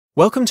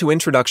Welcome to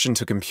Introduction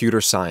to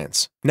Computer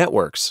Science,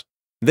 Networks.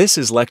 This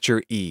is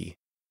Lecture E.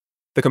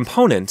 The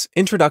component,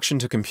 Introduction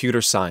to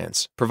Computer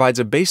Science, provides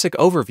a basic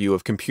overview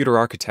of computer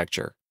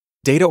architecture,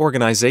 data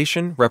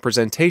organization,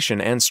 representation,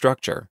 and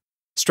structure,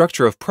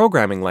 structure of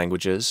programming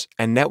languages,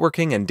 and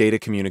networking and data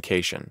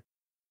communication.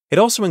 It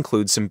also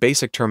includes some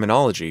basic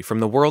terminology from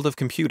the world of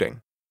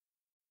computing.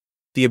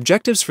 The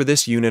objectives for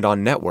this unit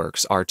on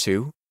networks are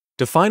to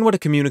define what a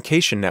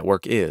communication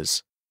network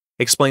is,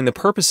 explain the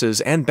purposes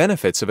and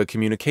benefits of a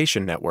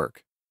communication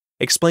network,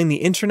 explain the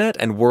Internet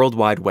and World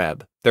Wide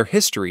Web, their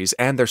histories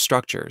and their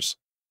structures,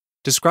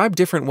 describe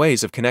different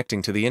ways of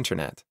connecting to the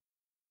Internet,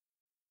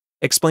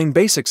 explain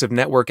basics of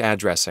network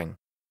addressing,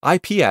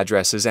 IP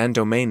addresses and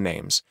domain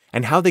names,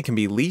 and how they can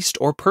be leased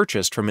or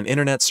purchased from an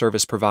Internet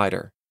service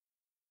provider,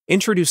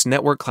 introduce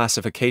network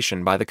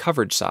classification by the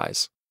coverage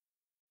size,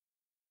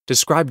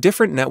 describe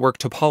different network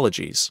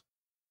topologies,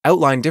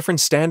 outline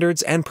different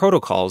standards and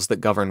protocols that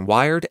govern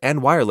wired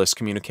and wireless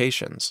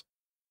communications.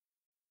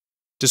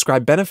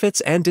 Describe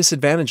benefits and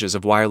disadvantages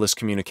of wireless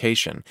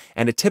communication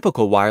and a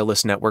typical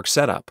wireless network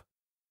setup.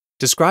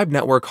 Describe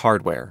network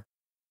hardware.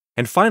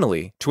 And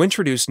finally, to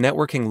introduce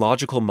networking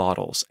logical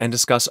models and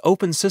discuss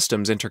Open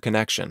Systems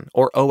Interconnection,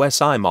 or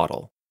OSI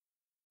model.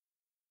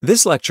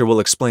 This lecture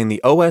will explain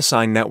the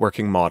OSI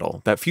networking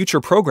model that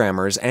future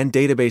programmers and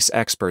database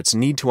experts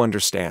need to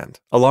understand,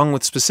 along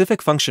with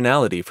specific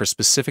functionality for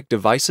specific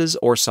devices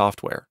or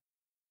software.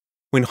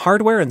 When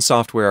hardware and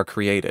software are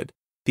created,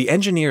 the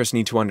engineers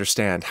need to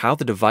understand how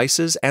the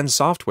devices and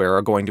software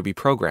are going to be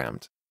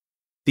programmed.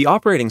 The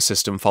operating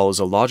system follows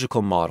a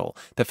logical model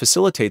that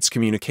facilitates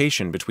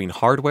communication between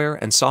hardware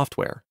and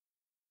software.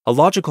 A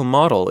logical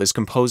model is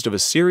composed of a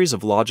series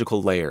of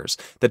logical layers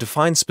that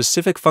define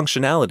specific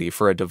functionality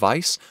for a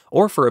device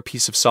or for a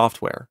piece of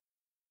software.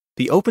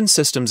 The Open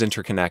Systems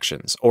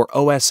Interconnections, or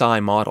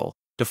OSI model,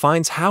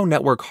 defines how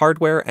network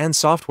hardware and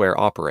software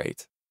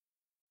operate.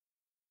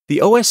 The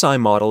OSI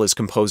model is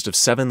composed of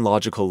 7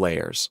 logical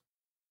layers.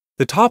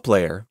 The top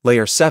layer,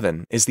 layer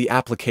 7, is the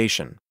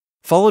application,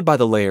 followed by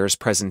the layers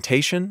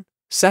presentation,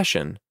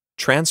 session,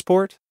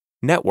 transport,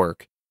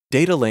 network,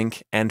 data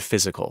link, and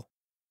physical.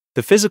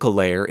 The physical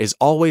layer is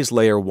always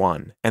layer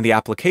 1, and the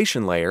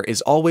application layer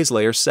is always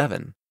layer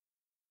 7.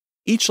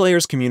 Each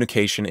layer's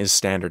communication is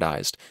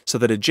standardized so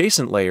that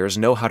adjacent layers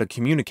know how to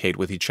communicate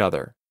with each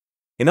other.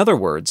 In other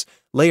words,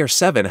 layer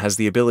 7 has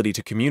the ability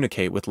to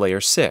communicate with layer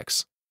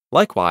 6.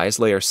 Likewise,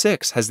 layer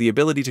 6 has the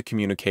ability to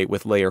communicate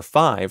with layer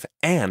 5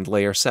 and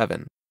layer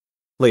 7.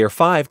 Layer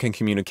 5 can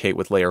communicate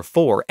with layer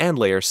 4 and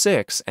layer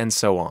 6, and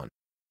so on.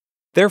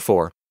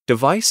 Therefore,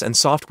 device and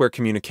software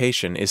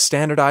communication is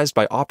standardized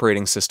by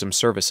operating system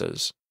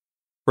services.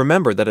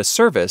 Remember that a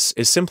service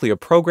is simply a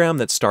program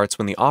that starts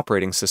when the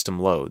operating system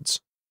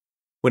loads.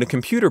 When a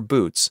computer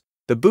boots,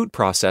 the boot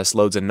process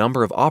loads a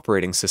number of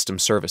operating system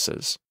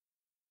services.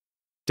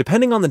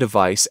 Depending on the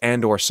device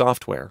and/or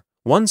software,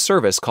 one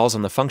service calls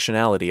on the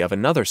functionality of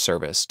another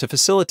service to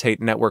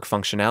facilitate network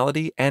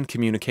functionality and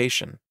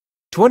communication.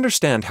 To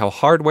understand how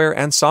hardware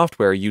and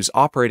software use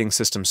operating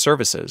system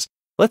services,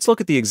 let's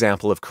look at the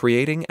example of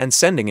creating and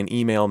sending an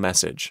email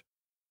message.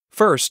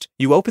 First,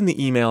 you open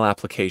the email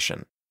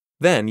application.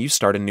 Then you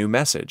start a new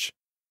message.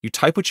 You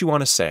type what you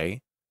want to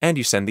say, and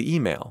you send the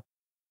email.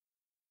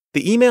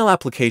 The email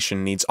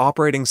application needs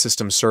operating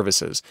system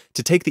services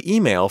to take the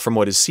email from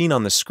what is seen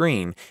on the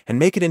screen and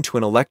make it into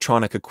an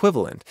electronic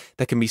equivalent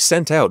that can be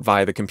sent out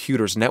via the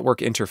computer's network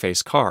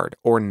interface card,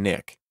 or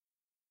NIC.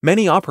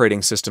 Many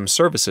operating system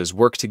services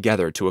work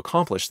together to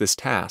accomplish this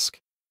task.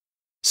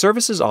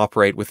 Services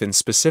operate within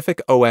specific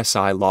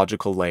OSI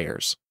logical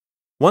layers.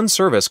 One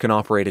service can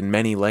operate in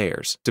many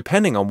layers,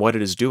 depending on what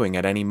it is doing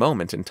at any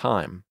moment in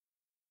time.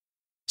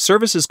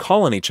 Services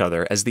call on each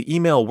other as the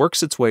email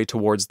works its way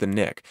towards the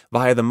NIC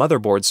via the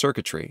motherboard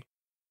circuitry.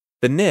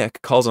 The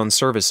NIC calls on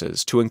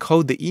services to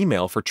encode the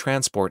email for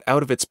transport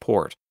out of its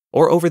port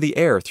or over the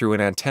air through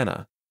an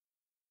antenna.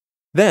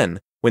 Then,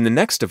 when the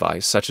next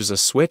device, such as a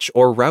switch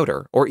or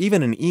router or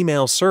even an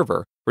email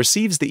server,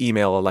 receives the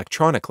email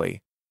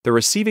electronically, the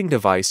receiving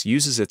device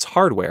uses its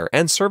hardware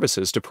and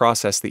services to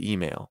process the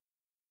email.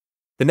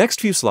 The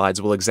next few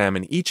slides will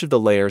examine each of the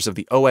layers of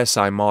the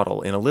OSI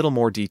model in a little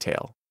more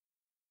detail.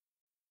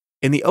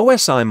 In the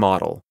OSI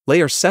model,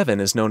 layer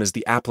 7 is known as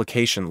the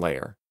application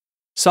layer.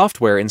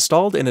 Software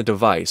installed in a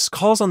device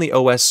calls on the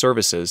OS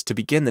services to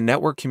begin the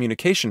network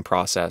communication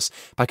process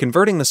by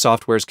converting the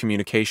software's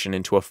communication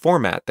into a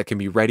format that can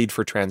be readied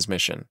for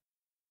transmission.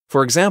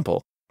 For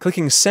example,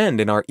 clicking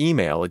Send in our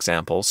email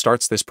example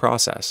starts this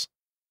process.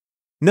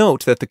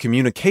 Note that the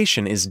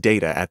communication is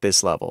data at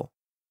this level.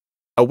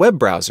 A web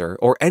browser,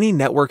 or any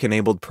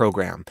network-enabled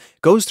program,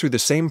 goes through the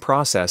same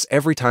process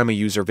every time a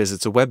user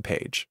visits a web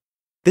page.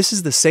 This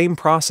is the same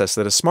process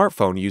that a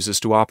smartphone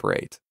uses to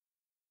operate.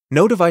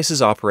 No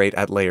devices operate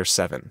at layer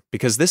 7,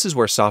 because this is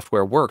where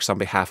software works on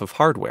behalf of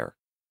hardware.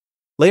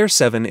 Layer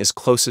 7 is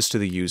closest to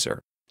the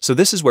user, so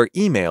this is where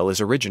email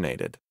is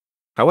originated.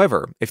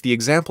 However, if the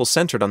example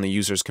centered on the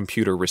user's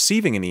computer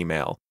receiving an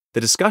email,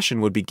 the discussion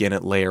would begin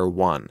at layer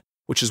 1,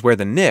 which is where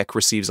the NIC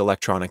receives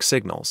electronic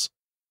signals.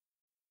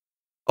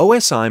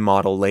 OSI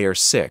model layer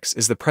 6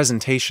 is the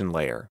presentation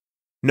layer.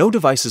 No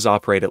devices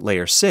operate at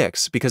layer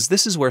 6 because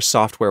this is where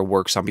software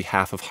works on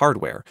behalf of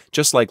hardware,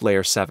 just like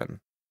layer 7.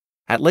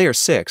 At layer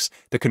 6,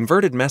 the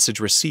converted message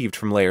received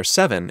from layer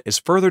 7 is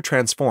further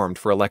transformed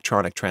for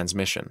electronic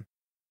transmission.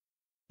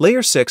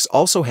 Layer 6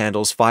 also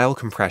handles file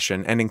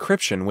compression and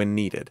encryption when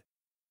needed.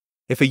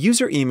 If a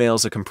user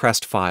emails a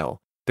compressed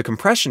file, the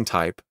compression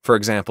type, for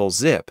example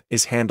zip,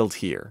 is handled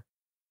here.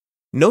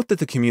 Note that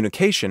the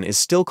communication is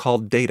still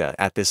called data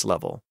at this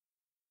level.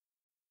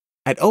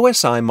 At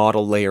OSI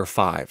model layer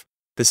 5,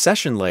 the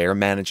session layer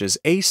manages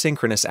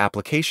asynchronous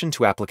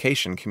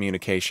application-to-application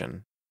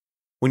communication.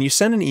 When you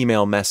send an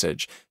email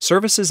message,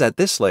 services at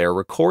this layer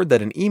record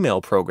that an email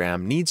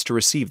program needs to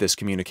receive this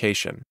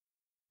communication.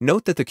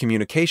 Note that the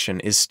communication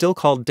is still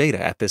called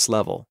data at this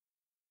level.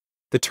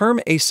 The term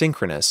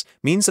asynchronous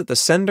means that the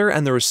sender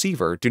and the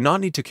receiver do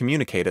not need to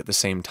communicate at the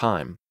same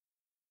time.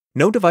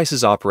 No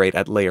devices operate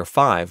at layer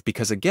 5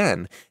 because,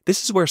 again,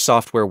 this is where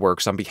software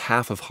works on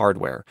behalf of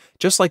hardware,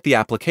 just like the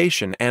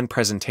application and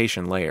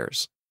presentation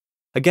layers.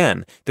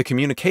 Again, the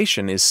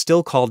communication is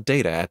still called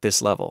data at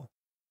this level.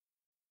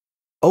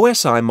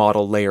 OSI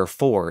model layer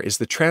 4 is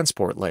the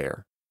transport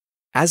layer.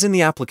 As in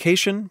the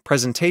application,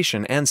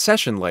 presentation, and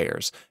session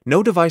layers,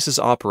 no devices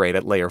operate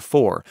at layer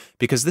 4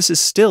 because this is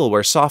still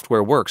where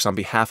software works on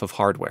behalf of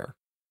hardware.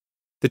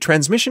 The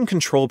Transmission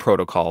Control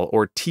Protocol,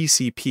 or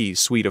TCP,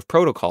 suite of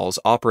protocols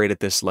operate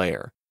at this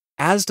layer,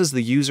 as does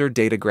the User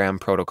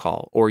Datagram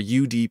Protocol, or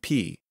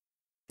UDP.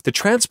 The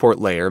transport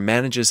layer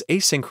manages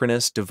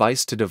asynchronous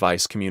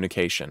device-to-device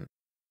communication.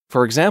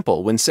 For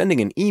example, when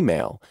sending an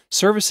email,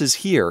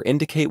 services here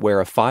indicate where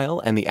a file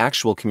and the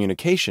actual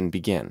communication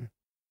begin.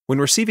 When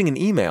receiving an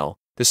email,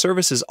 the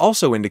services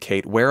also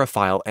indicate where a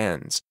file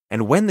ends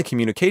and when the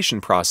communication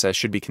process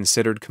should be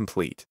considered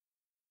complete.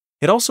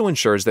 It also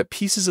ensures that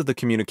pieces of the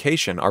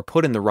communication are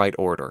put in the right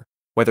order,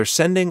 whether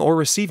sending or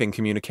receiving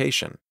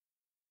communication.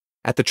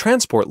 At the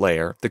transport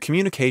layer, the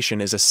communication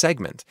is a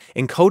segment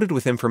encoded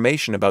with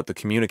information about the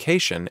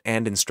communication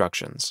and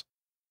instructions.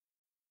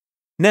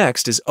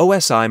 Next is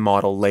OSI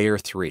model layer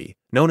 3,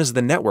 known as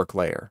the network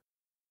layer.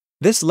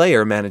 This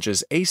layer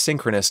manages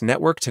asynchronous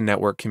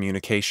network-to-network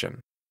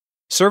communication.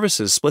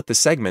 Services split the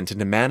segment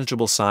into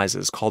manageable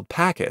sizes called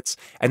packets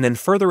and then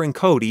further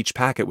encode each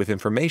packet with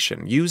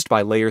information used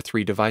by layer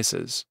 3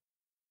 devices.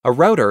 A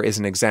router is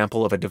an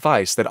example of a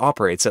device that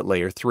operates at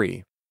layer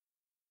 3.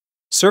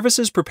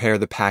 Services prepare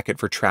the packet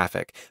for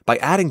traffic by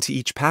adding to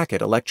each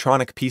packet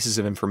electronic pieces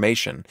of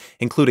information,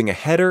 including a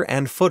header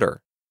and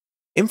footer.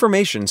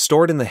 Information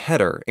stored in the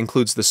header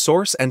includes the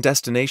source and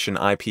destination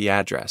IP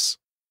address.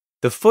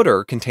 The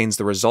footer contains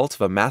the result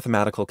of a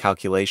mathematical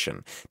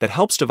calculation that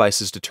helps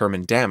devices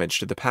determine damage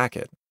to the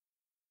packet.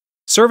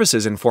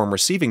 Services inform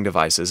receiving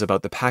devices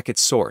about the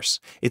packet's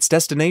source, its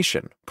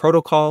destination,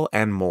 protocol,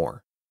 and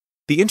more.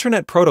 The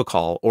Internet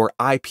Protocol, or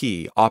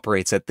IP,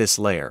 operates at this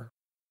layer.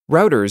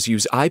 Routers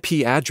use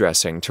IP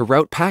addressing to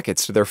route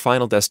packets to their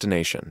final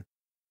destination.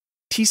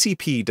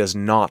 TCP does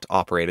not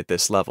operate at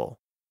this level.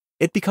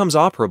 It becomes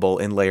operable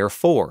in layer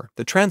 4,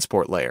 the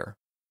transport layer.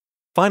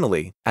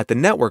 Finally, at the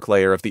network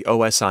layer of the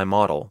OSI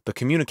model, the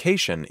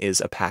communication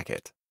is a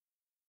packet.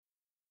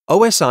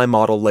 OSI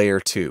model layer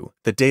 2,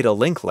 the data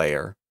link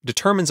layer,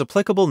 determines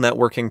applicable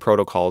networking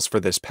protocols for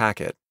this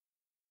packet.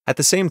 At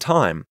the same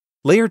time,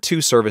 layer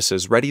 2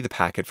 services ready the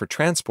packet for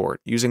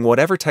transport using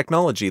whatever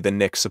technology the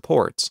NIC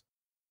supports.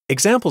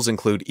 Examples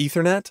include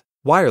Ethernet,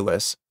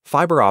 wireless,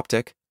 fiber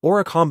optic, or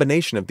a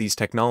combination of these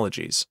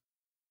technologies.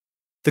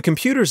 The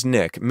computer's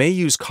NIC may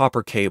use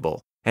copper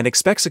cable and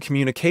expects a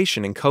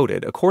communication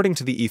encoded according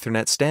to the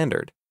Ethernet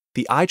standard,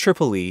 the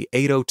IEEE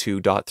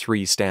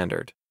 802.3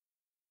 standard.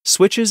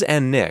 Switches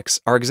and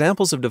NICs are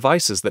examples of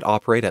devices that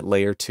operate at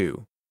layer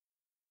 2.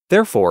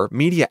 Therefore,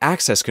 Media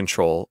Access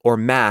Control, or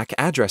MAC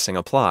addressing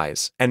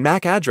applies, and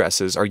MAC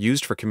addresses are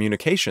used for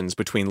communications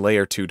between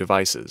layer 2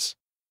 devices.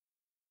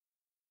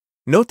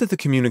 Note that the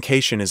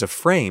communication is a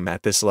frame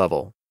at this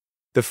level.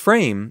 The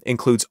frame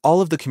includes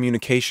all of the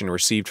communication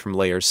received from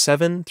layers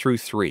 7 through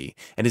 3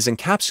 and is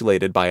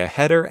encapsulated by a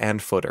header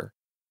and footer.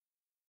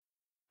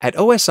 At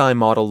OSI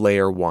model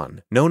layer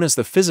 1, known as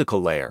the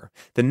physical layer,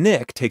 the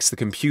NIC takes the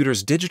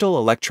computer's digital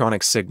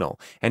electronic signal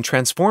and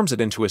transforms it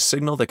into a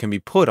signal that can be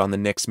put on the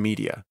NIC's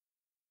media.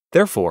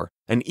 Therefore,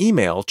 an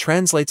email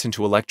translates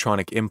into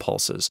electronic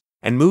impulses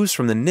and moves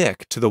from the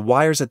NIC to the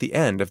wires at the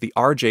end of the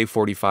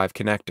RJ45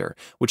 connector,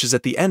 which is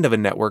at the end of a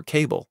network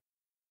cable.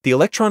 The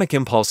electronic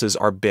impulses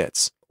are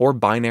bits, or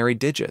binary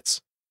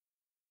digits.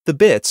 The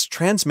bits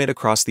transmit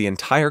across the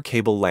entire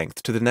cable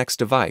length to the next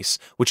device,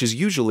 which is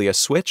usually a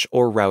switch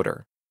or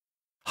router.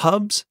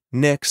 Hubs,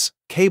 NICs,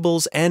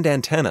 cables, and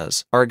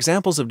antennas are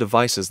examples of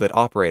devices that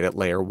operate at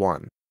layer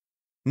 1.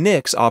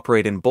 NICs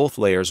operate in both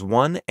layers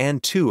 1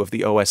 and 2 of the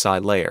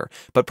OSI layer,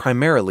 but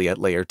primarily at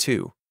layer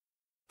 2.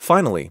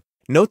 Finally,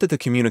 note that the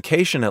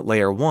communication at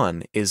layer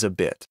 1 is a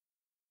bit.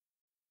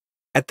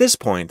 At this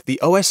point, the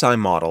OSI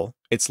model,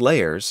 its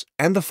layers,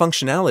 and the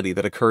functionality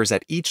that occurs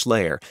at each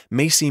layer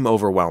may seem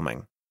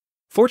overwhelming.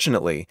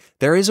 Fortunately,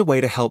 there is a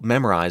way to help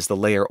memorize the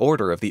layer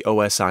order of the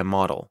OSI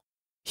model.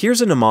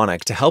 Here's a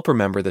mnemonic to help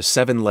remember the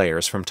 7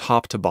 layers from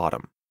top to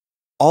bottom.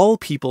 All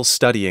people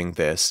studying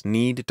this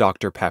need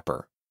Dr.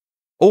 Pepper.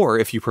 Or,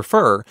 if you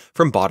prefer,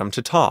 from bottom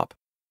to top.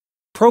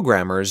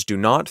 Programmers do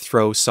not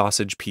throw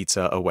sausage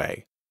pizza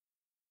away.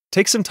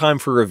 Take some time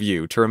for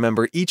review to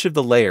remember each of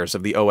the layers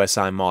of the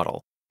OSI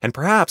model, and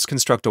perhaps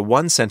construct a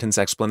one-sentence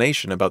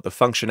explanation about the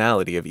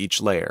functionality of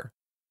each layer.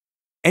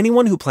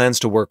 Anyone who plans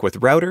to work with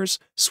routers,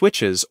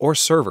 switches, or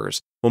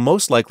servers will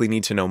most likely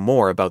need to know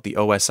more about the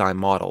OSI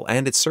model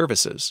and its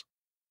services.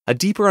 A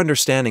deeper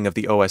understanding of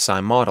the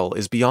OSI model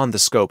is beyond the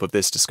scope of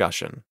this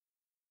discussion.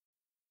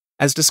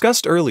 As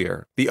discussed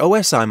earlier, the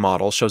OSI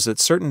model shows that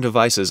certain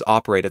devices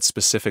operate at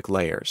specific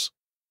layers.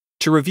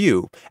 To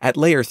review, at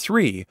layer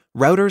 3,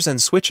 routers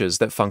and switches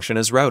that function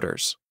as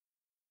routers.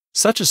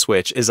 Such a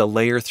switch is a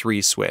layer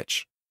 3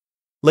 switch.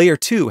 Layer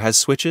 2 has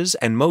switches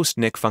and most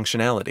NIC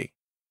functionality.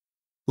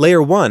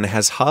 Layer 1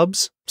 has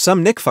hubs,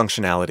 some NIC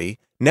functionality,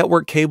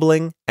 network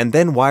cabling, and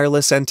then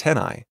wireless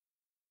antennae.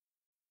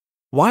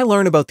 Why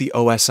learn about the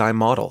OSI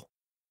model?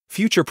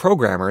 Future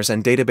programmers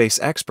and database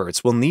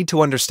experts will need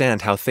to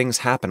understand how things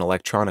happen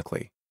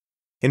electronically.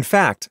 In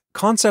fact,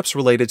 concepts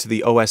related to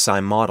the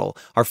OSI model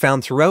are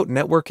found throughout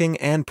networking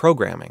and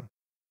programming.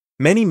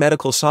 Many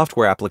medical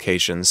software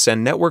applications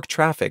send network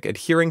traffic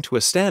adhering to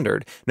a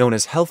standard known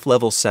as Health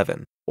Level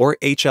 7, or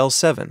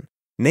HL7,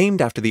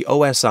 named after the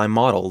OSI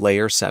model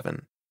Layer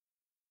 7.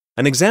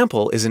 An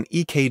example is an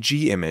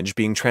EKG image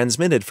being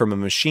transmitted from a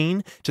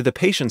machine to the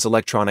patient's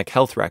electronic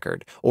health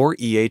record, or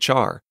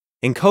EHR,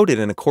 encoded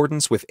in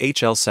accordance with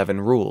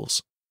HL7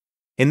 rules.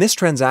 In this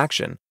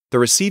transaction, the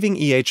receiving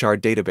EHR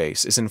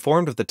database is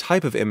informed of the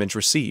type of image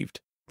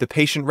received, the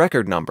patient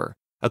record number,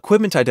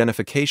 equipment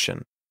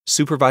identification,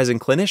 supervising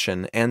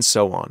clinician, and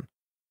so on.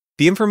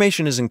 The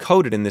information is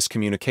encoded in this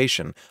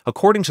communication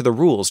according to the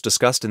rules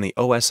discussed in the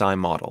OSI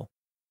model.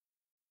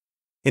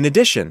 In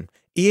addition,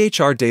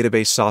 EHR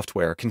database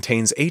software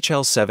contains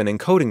HL7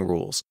 encoding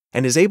rules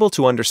and is able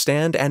to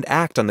understand and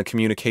act on the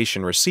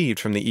communication received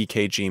from the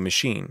EKG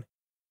machine.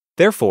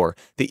 Therefore,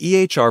 the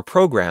EHR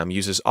program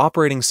uses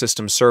operating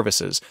system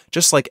services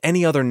just like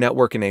any other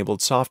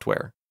network-enabled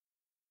software.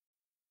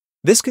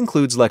 This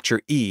concludes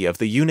Lecture E of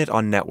the Unit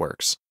on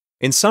Networks.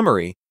 In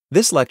summary,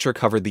 this lecture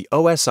covered the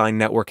OSI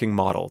networking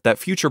model that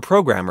future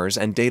programmers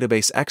and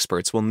database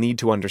experts will need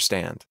to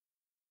understand.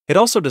 It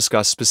also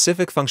discussed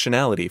specific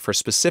functionality for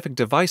specific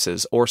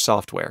devices or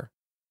software.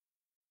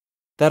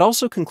 That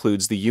also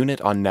concludes the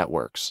Unit on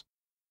Networks.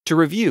 To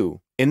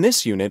review, in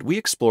this unit we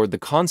explored the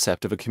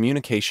concept of a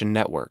communication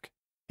network,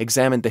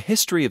 examined the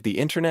history of the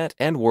Internet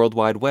and World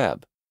Wide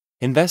Web,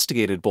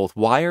 investigated both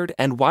wired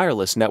and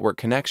wireless network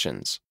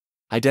connections,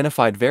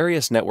 identified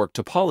various network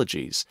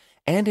topologies,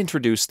 and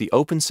introduced the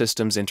Open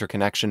Systems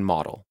Interconnection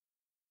model.